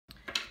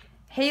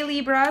Hey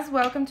Libras,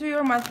 welcome to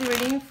your monthly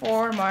reading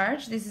for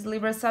March. This is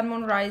Libra Sun,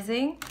 Moon,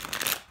 Rising.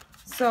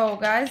 So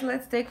guys,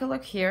 let's take a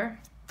look here.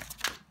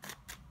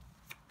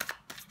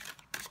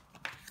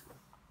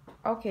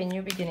 Okay,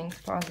 new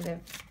beginnings, positive.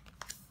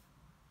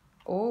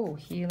 Oh,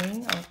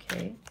 healing,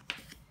 okay.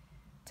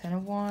 10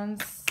 of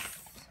Wands.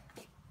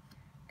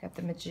 Got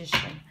the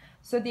Magician.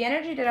 So the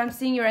energy that I'm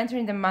seeing you're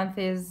entering the month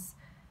is,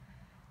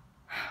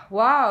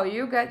 wow,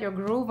 you got your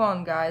groove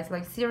on, guys.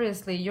 Like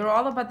seriously, you're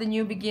all about the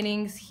new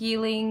beginnings,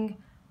 healing.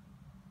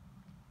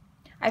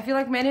 I feel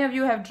like many of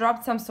you have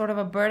dropped some sort of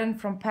a burden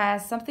from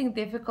past, something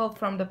difficult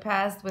from the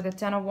past with the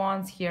 10 of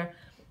Wands here.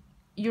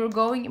 You're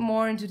going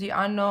more into the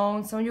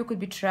unknown. Some of you could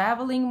be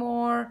traveling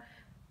more,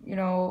 you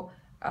know,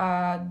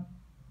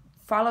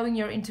 following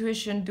your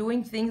intuition,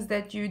 doing things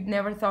that you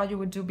never thought you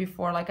would do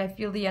before. Like I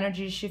feel the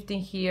energy is shifting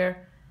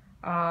here.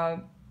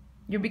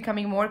 You're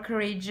becoming more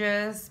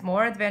courageous,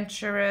 more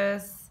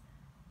adventurous,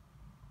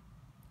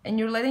 and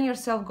you're letting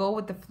yourself go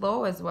with the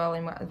flow as well,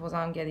 is what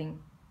I'm getting.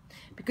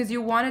 Because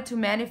you wanted to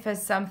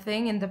manifest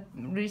something in the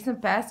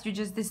recent past, you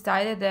just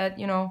decided that,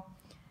 you know,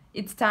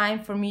 it's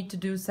time for me to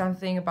do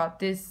something about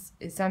this.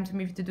 It's time for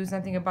me to do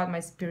something about my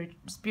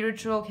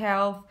spiritual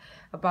health,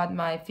 about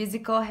my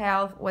physical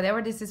health,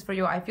 whatever this is for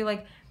you. I feel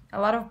like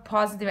a lot of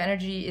positive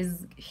energy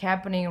is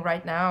happening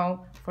right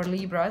now for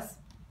Libras.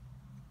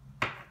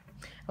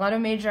 A lot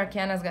of major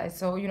arcanas, guys.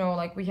 So, you know,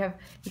 like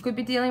you could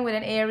be dealing with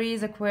an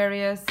Aries,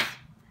 Aquarius,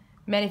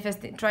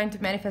 trying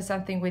to manifest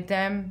something with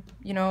them,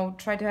 you know,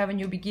 try to have a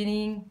new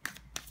beginning,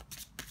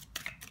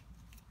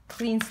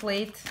 clean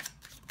slate,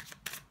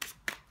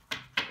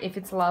 if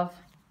it's love.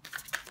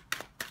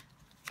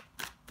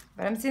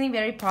 But I'm seeing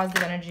very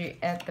positive energy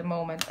at the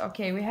moment.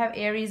 Okay, we have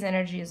Aries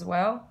energy as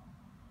well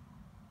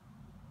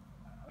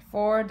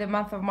for the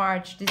month of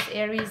March. This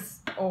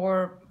Aries,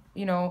 or,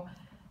 you know,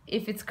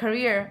 if it's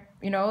career,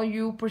 you know,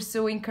 you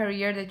pursuing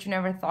career that you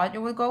never thought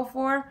you would go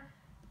for,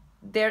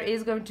 there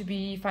is going to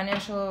be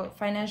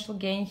financial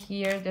gain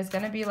here. There's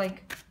gonna be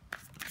like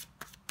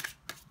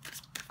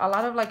a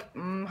lot of like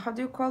how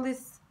do you call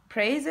this,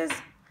 praises?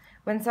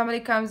 When somebody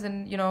comes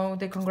and, you know,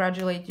 they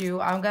congratulate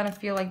you, I'm gonna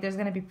feel like there's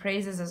gonna be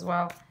praises as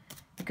well,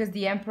 because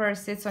the Emperor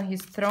sits on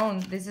his throne.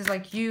 This is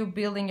like you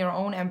building your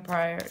own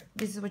empire.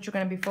 This is what you're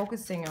gonna be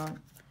focusing on.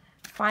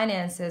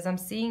 Finances, I'm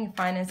seeing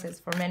finances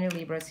for many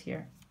Libras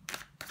here.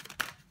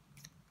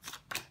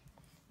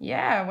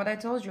 Yeah, what I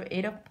told you,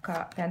 8 of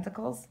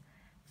Pentacles,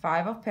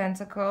 5 of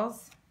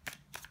Pentacles,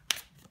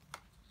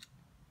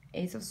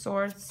 Ace of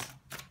Swords,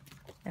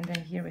 and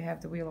then here we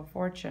have the Wheel of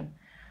Fortune.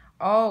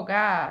 Oh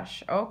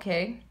gosh,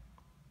 okay.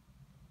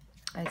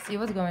 I see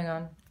what's going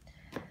on.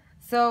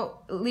 So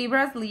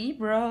Libras,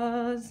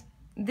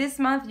 this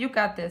month you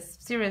got this.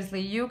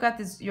 Seriously, you got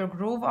this, your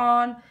groove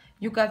on,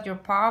 you got your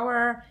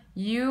power,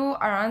 you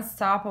are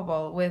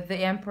unstoppable with the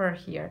Emperor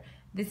here.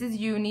 This is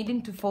you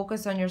needing to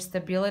focus on your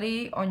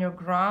stability, on your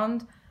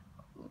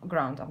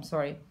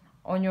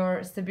on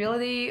your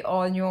stability,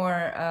 on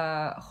your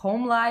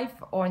home life,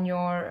 on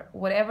your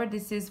whatever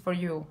this is for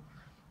you.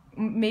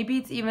 Maybe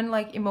it's even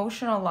like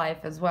emotional life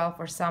as well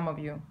for some of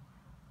you.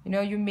 You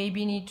know, you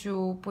maybe need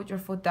to put your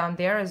foot down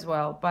there as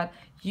well. But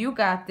you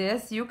got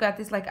this. You got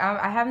this. Like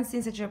I haven't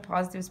seen such a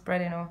positive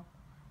spread in a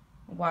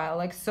while.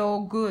 Like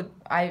so good.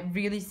 I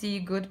really see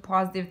good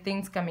positive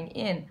things coming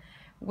in.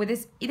 With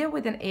this, either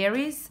with an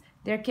Aries,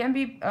 there can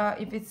be,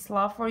 if it's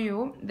love for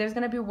you, there's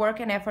going to be work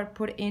and effort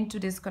put into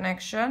this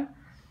connection.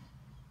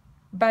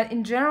 But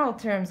in general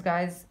terms,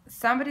 guys,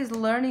 somebody's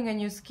learning a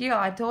new skill.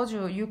 I told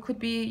you, you could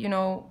be, you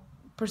know,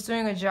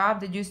 pursuing a job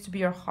that used to be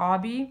your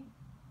hobby.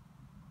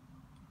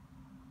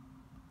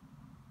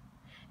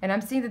 And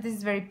I'm seeing that this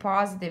is very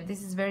positive.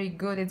 This is very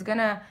good. It's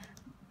gonna,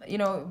 you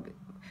know,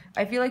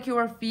 I feel like you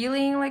were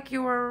feeling like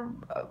you were,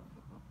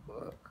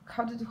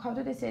 how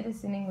do they say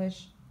this in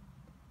English?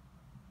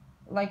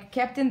 Like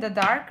kept in the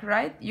dark,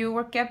 right? You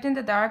were kept in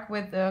the dark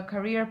with the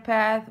career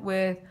path,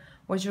 with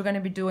what you're going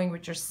to be doing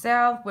with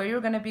yourself, where you're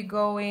going to be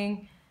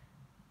going.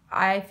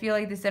 I feel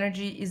like this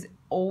energy is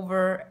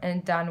over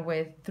and done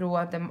with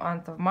throughout the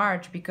month of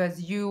March,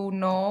 because you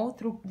know,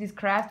 through this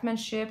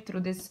craftsmanship,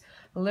 through this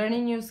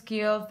learning new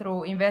skill,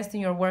 through investing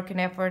your work and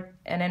effort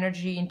and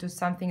energy into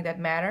something that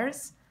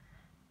matters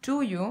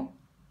to you,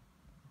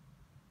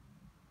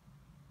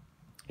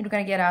 you're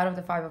going to get out of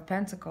the 5 of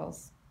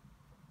Pentacles.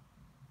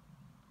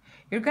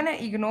 You're going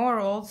to ignore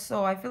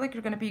also, I feel like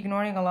you're going to be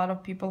ignoring a lot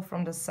of people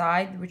from the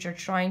side, which are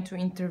trying to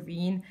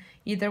intervene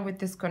either with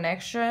this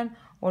connection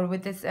or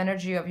with this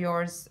energy of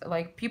yours.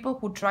 Like people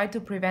who try to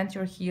prevent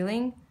your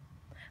healing,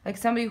 like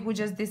somebody who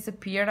just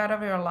disappeared out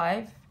of your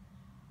life,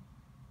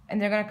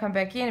 and they're going to come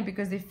back in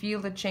because they feel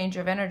the change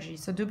of energy.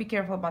 So do be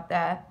careful about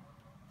that.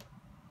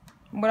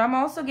 But I'm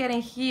also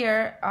getting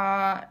here,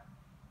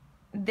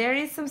 there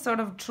is some sort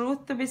of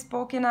truth to be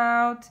spoken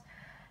out.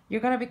 You're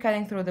going to be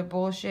cutting through the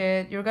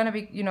bullshit. You're going to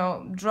be, you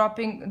know,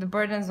 dropping the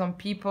burdens on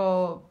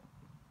people.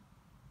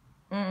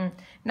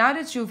 Now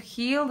that you've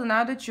healed,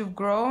 now that you've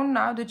grown,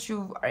 now that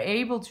you are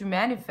able to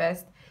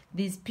manifest,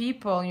 these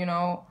people, you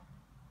know,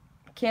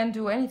 can't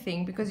do anything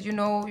because you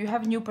know you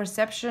have new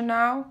perception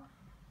now.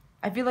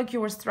 I feel like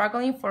you were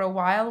struggling for a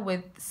while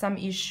with some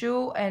issue,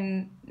 and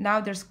now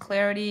there's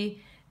clarity.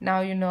 Now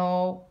you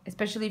know,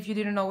 especially if you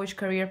didn't know which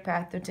career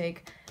path to take.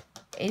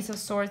 Ace of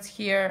Swords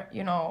here,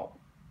 you know,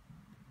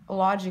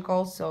 logic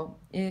also.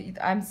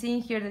 I'm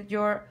seeing here that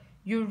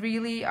you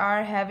really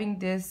are having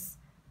this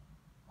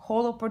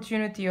whole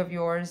opportunity of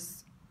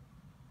yours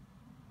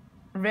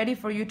ready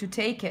for you to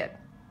take it.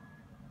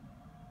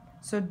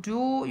 So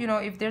do, you know,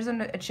 if there's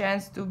a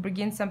chance to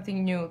begin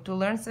something new, to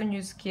learn some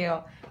new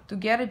skill, to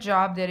get a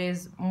job that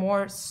is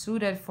more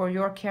suited for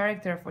your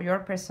character, for your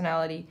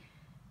personality,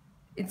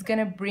 it's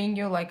gonna bring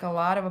you like a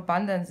lot of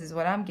abundance is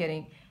what I'm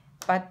getting.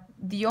 But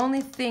the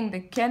only thing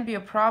that can be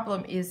a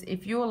problem is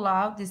if you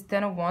allow this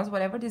 10 of Wands,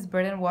 whatever this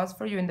burden was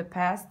for you in the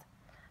past,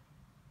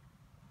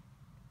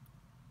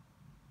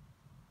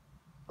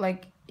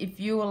 like if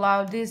you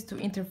allow this to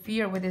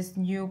interfere with this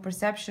new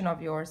perception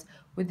of yours,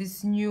 with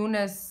this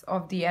newness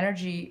of the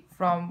energy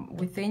from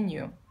within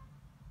you.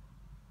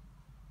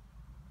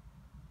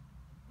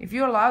 If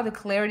you allow the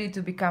clarity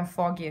to become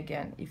foggy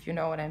again, if you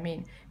know what I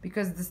mean.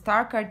 Because the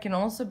Star card can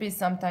also be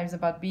sometimes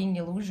about being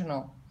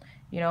illusional,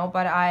 you know,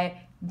 but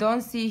I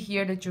don't see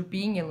here that you're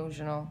being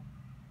illusional.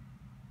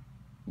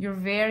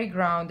 You're very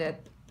grounded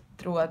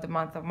throughout the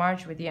month of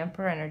March with the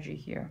Emperor energy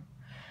here.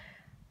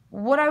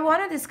 What I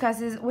want to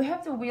discuss is we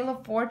have the Wheel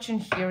of Fortune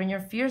here in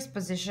your fierce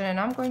position, and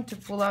I'm going to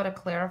pull out a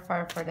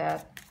clarifier for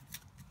that.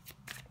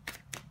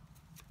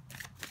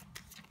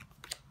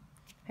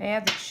 I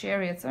have the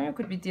Chariot. Some of you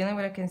could be dealing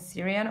with a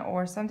Cancerian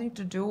or something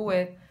to do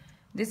with,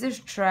 this is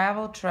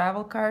travel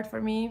card for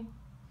me.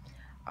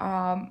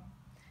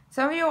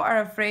 Some of you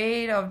are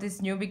afraid of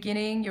this new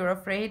beginning. You're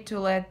afraid to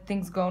let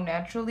things go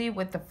naturally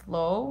with the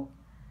flow.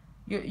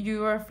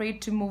 You are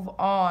afraid to move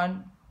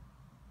on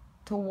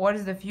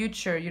towards the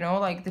future, you know,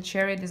 like the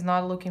Chariot is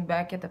not looking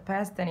back at the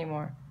past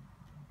anymore.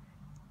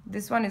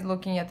 This one is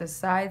looking at the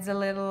sides a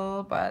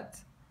little, but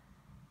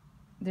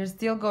they're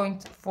still going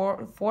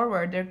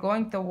forward. They're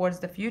going towards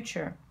the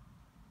future.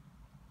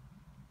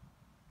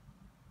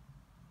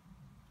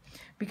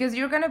 Because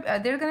you're gonna,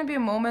 there's gonna be a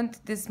moment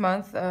this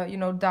month, you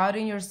know,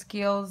 doubting your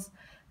skills,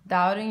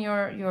 doubting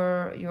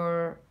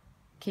your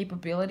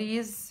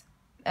capabilities,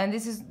 and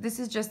this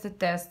is just a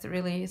test,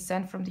 really,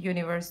 sent from the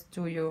universe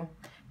to you,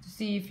 to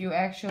see if you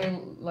actually,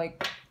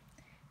 like,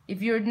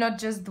 if you're not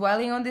just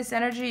dwelling on this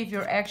energy, if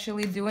you're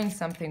actually doing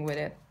something with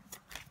it.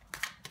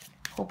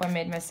 Hope I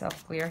made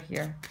myself clear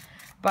here.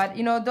 But,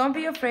 you know, don't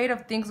be afraid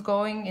of things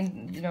going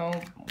in, you know,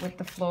 with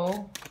the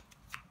flow.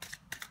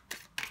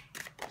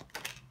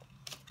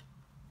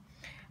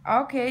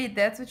 Okay,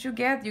 that's what you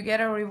get. You get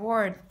a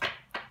reward.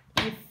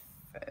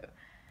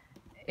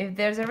 If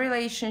there's a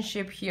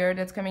relationship here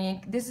that's coming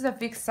in, this is a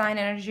fixed sign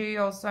energy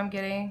also I'm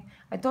getting.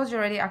 I told you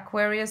already,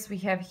 Aquarius we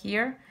have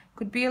here.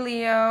 Could be a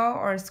Leo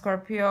or a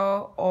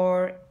Scorpio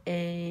or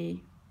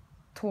a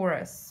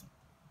Taurus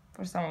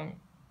for someone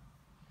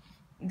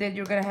that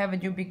you're going to have a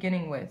new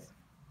beginning with.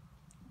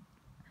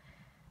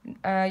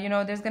 You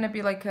know, there's going to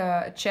be like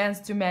a chance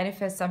to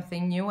manifest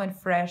something new and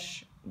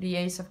fresh. The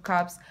Ace of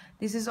Cups.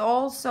 This is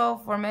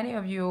also for many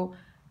of you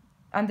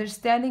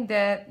understanding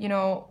that, you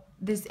know,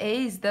 this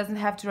ace doesn't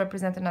have to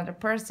represent another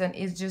person.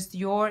 It's just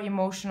your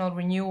emotional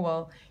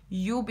renewal.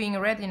 You being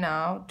ready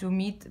now to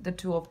meet the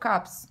Two of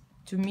Cups,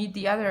 to meet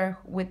the other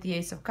with the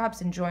Ace of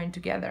Cups and join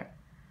together.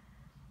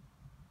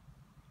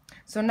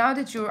 So now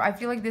that I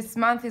feel like this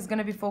month is going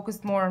to be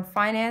focused more on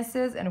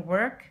finances and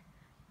work.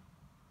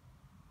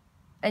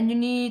 And you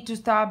need to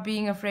stop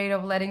being afraid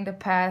of letting the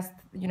past,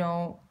 you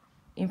know,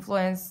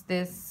 influence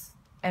this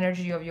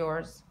energy of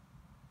yours.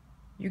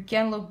 You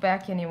can't look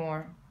back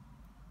anymore.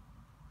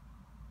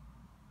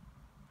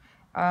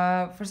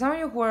 For some of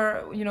you who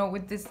are, you know,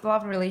 with this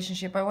love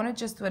relationship, I wanted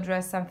just to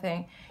address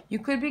something. You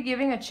could be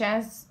giving a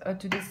chance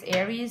to this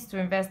Aries to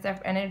invest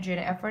energy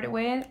and effort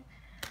with.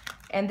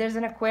 And there's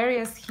an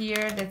Aquarius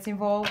here that's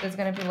involved that's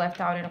going to be left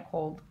out in a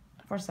cold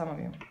for some of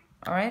you.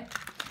 All right?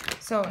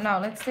 So now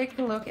let's take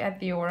a look at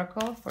the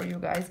Oracle for you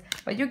guys.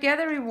 But you get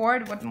a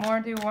reward. What more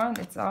do you want?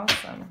 It's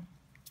awesome.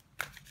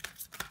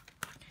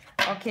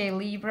 Okay,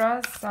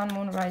 Libra, Sun,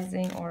 Moon,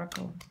 Rising,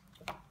 Oracle.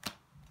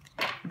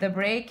 The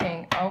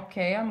Breaking.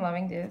 Okay, I'm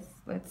loving this.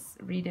 Let's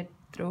read it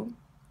through.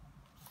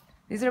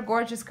 These are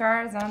gorgeous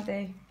cards, aren't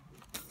they?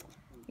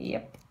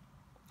 Yep.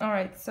 All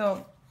right,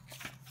 so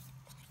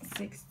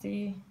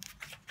 60.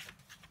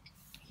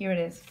 Here it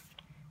is. It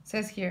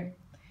says here.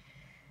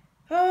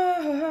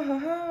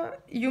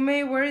 You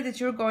may worry that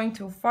you're going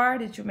too far,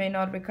 that you may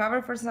not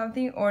recover for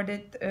something, or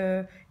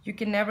that you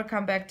can never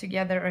come back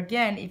together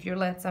again if you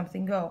let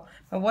something go.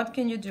 But what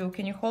can you do?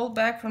 Can you hold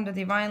back from the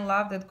divine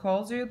love that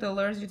calls you, that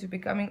lures you to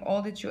becoming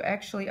all that you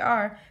actually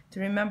are, to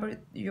remember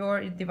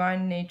your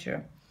divine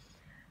nature?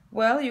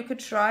 Well, you could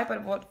try,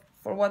 but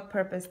for what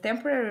purpose?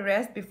 Temporary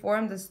rest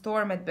before the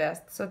storm at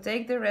best. So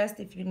take the rest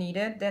if you need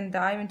it, then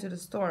dive into the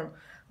storm.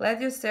 Let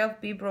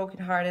yourself be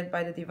brokenhearted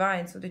by the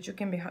divine so that you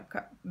can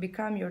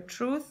become your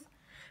truth,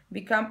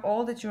 become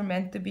all that you're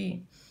meant to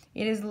be.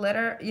 It is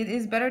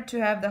better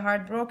to have the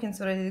heart broken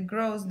so that it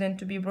grows than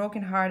to be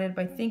brokenhearted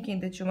by thinking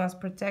that you must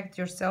protect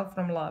yourself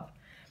from love.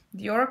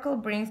 The oracle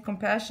brings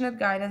compassionate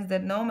guidance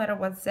that no matter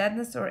what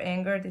sadness or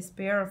anger,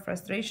 despair or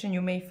frustration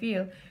you may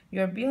feel,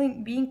 you are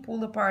being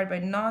pulled apart by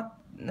not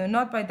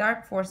by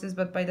dark forces,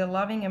 but by the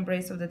loving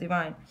embrace of the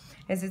divine,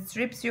 as it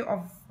strips you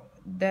of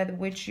that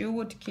which you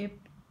would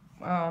keep.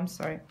 As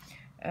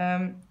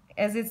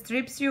it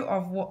strips you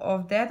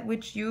of that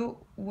which you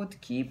would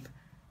keep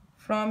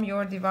from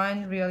your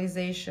divine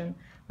realization.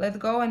 Let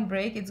go and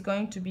break. It's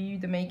going to be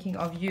the making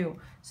of you.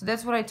 So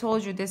that's what I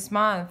told you this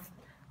month.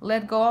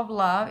 Let go of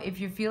love. If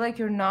you feel like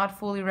you're not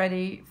fully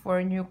ready for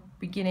a new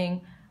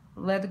beginning,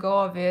 let go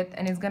of it,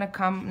 and it's gonna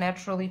come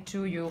naturally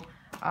to you.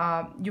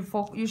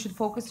 You should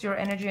focus your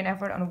energy and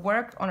effort on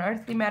work, on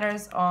earthly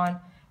matters, on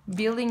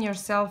building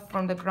yourself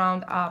from the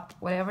ground up,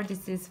 whatever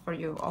this is for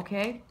you,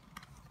 okay?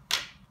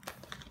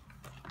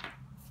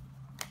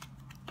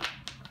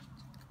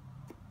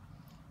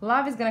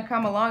 Love is gonna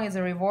come along as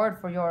a reward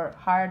for your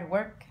hard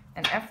work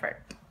and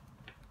effort.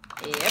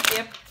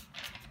 Yep.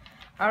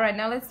 All right,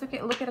 now let's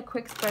look at a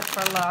quick spread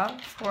for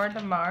love for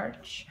the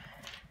March.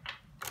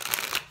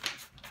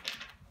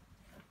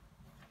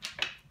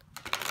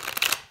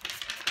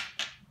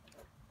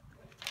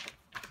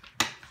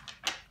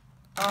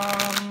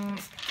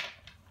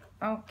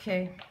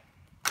 Okay.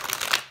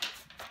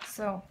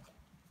 So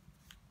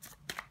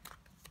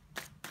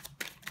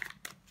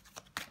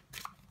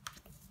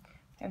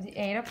have the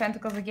Eight of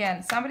Pentacles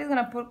again. Somebody's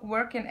gonna put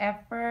work and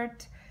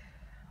effort.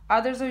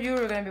 Others of you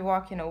are gonna be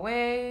walking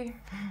away.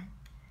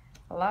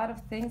 A lot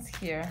of things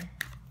here.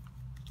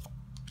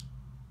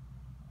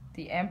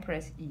 The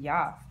Empress,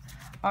 yeah.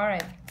 All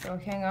right, so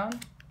hang on.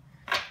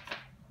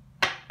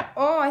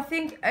 Oh, I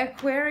think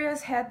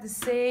Aquarius had the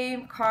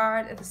same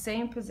card at the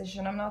same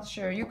position. I'm not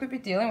sure. You could be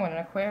dealing with an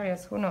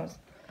Aquarius. Who knows?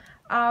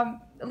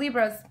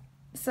 Libras,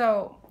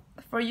 so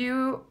for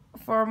you,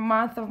 for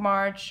month of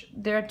March,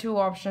 there are two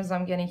options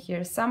I'm getting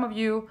here. Some of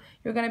you,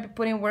 you're going to be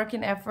putting work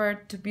and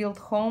effort to build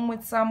home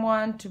with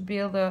someone, to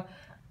build a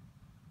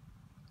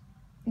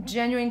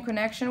genuine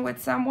connection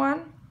with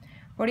someone.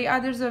 For the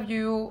others of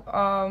you,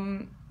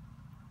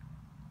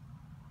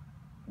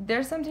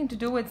 there's something to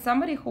do with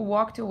somebody who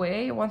walked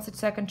away, wants a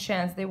second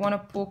chance. They want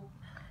to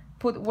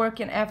put work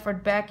and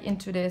effort back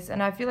into this.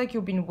 And I feel like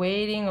you've been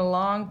waiting a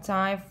long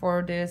time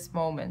for this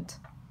moment.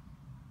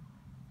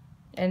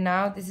 And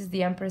now this is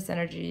the Empress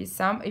energy.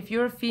 If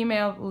you're a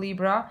female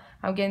Libra,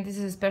 again, this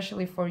is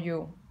especially for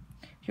you.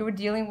 If you were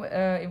dealing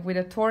with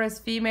a Taurus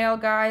female,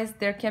 guys,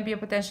 there can be a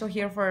potential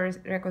here for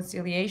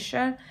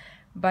reconciliation.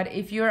 But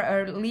if you're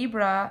a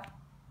Libra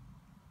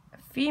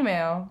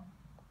female,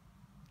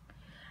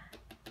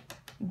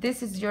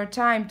 this is your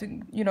time to,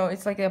 you know,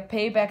 it's like a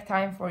payback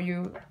time for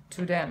you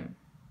to them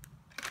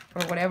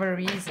for whatever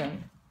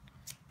reason.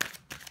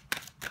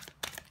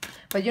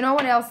 But you know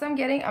what else I'm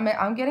getting?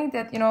 I'm getting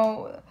that, you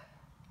know,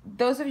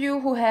 those of you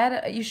who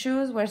had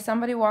issues where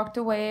somebody walked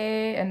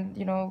away and,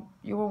 you know,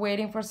 you were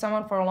waiting for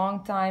someone for a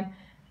long time,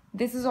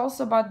 this is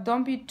also about,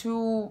 don't be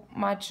too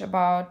much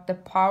about the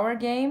power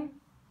game.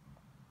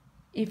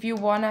 If you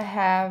want to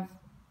have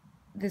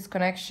this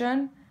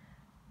connection,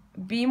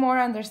 be more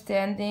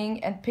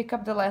understanding and pick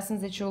up the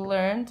lessons that you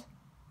learned.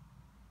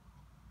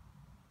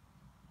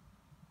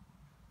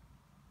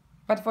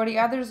 But for the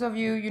others of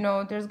you, you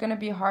know, there's going to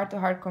be a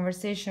heart-to-heart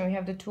conversation. We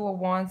have the Two of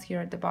Wands here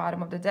at the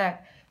bottom of the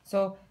deck.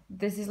 So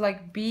this is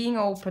like being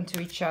open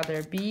to each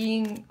other,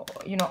 being,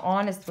 you know,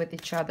 honest with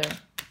each other.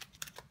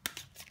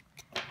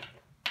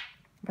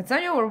 But some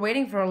of you were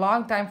waiting for a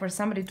long time for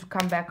somebody to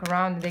come back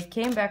around. They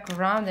came back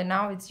around, and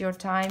now it's your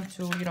time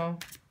to, you know,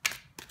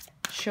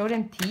 show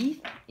them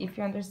teeth, if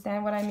you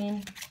understand what I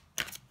mean.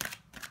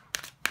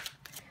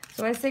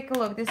 So let's take a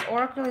look. This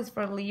oracle is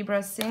for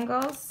Libra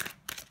singles.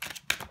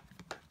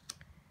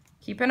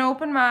 Keep an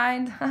open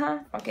mind.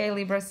 Okay,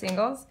 Libra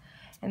singles.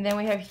 And then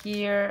we have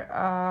here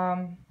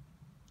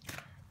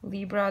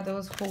Libra,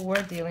 those who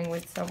were dealing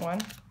with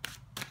someone.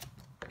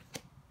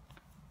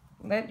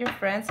 Let your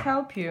friends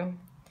help you.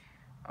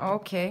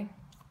 Okay.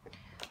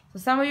 So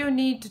some of you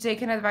need to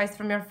take an advice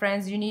from your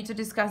friends. You need to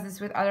discuss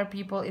this with other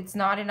people. It's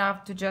not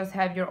enough to just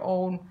have your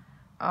own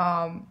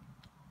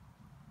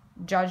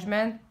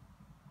judgment.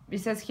 It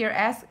says here,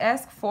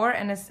 ask for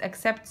and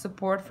accept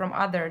support from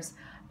others.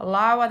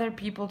 Allow other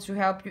people to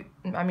help you.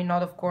 I mean,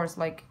 not of course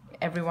like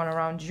everyone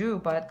around you,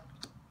 but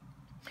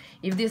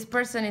if this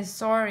person is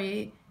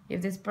sorry,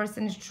 if this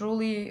person is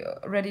truly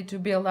ready to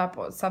build up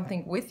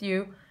something with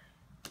you,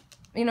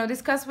 you know,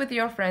 discuss with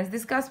your friends,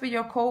 discuss with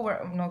your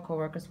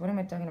co-workers, what am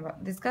I talking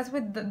about? Discuss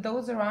with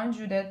those around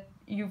you that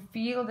you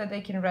feel that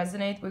they can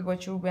resonate with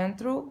what you went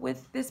through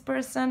with this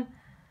person.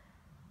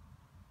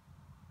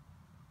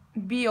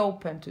 Be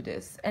open to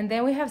this. And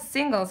then we have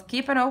singles.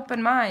 Keep an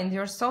open mind.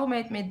 Your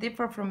soulmate may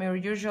differ from your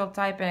usual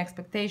type and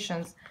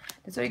expectations.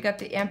 That's why you got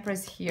the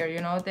Empress here.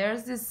 You know,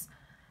 there's this,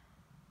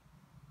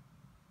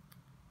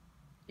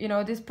 you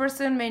know, this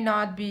person may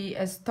not be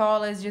as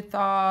tall as you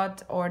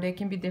thought, or they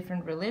can be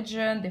different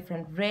religion,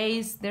 different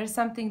race. There's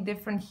something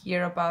different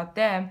here about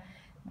them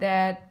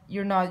that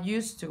you're not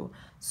used to.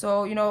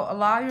 So, you know,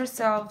 allow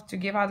yourself to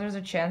give others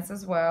a chance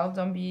as well.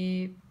 Don't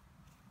be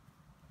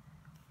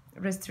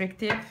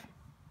restrictive.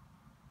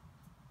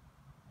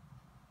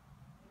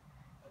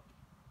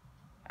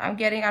 I'm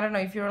getting, I don't know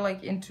if you're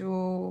like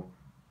into,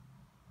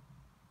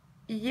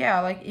 yeah,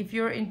 like if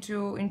you're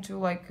into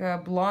like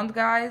blonde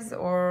guys,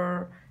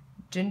 or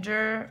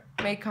ginger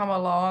may come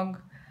along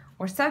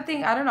or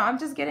something. I don't know, I'm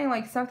just getting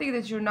like something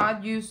that you're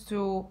not used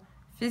to,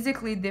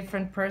 physically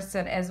different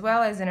person as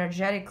well as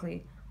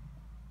energetically.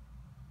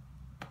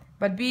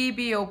 But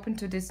be open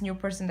to this new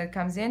person that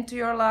comes into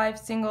your life.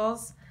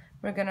 Singles,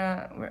 this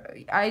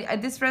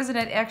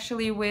resonates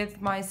actually with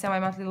my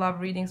semi-monthly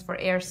love readings for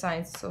air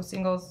signs, so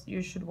singles,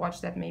 you should watch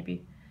that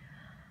maybe.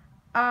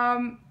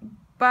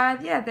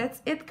 But yeah,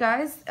 that's it,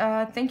 guys.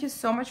 Thank you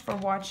so much for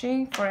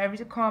watching, for every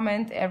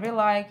comment, every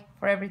like,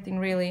 for everything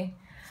really.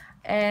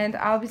 And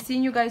I'll be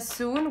seeing you guys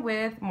soon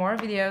with more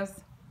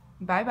videos.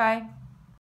 Bye bye.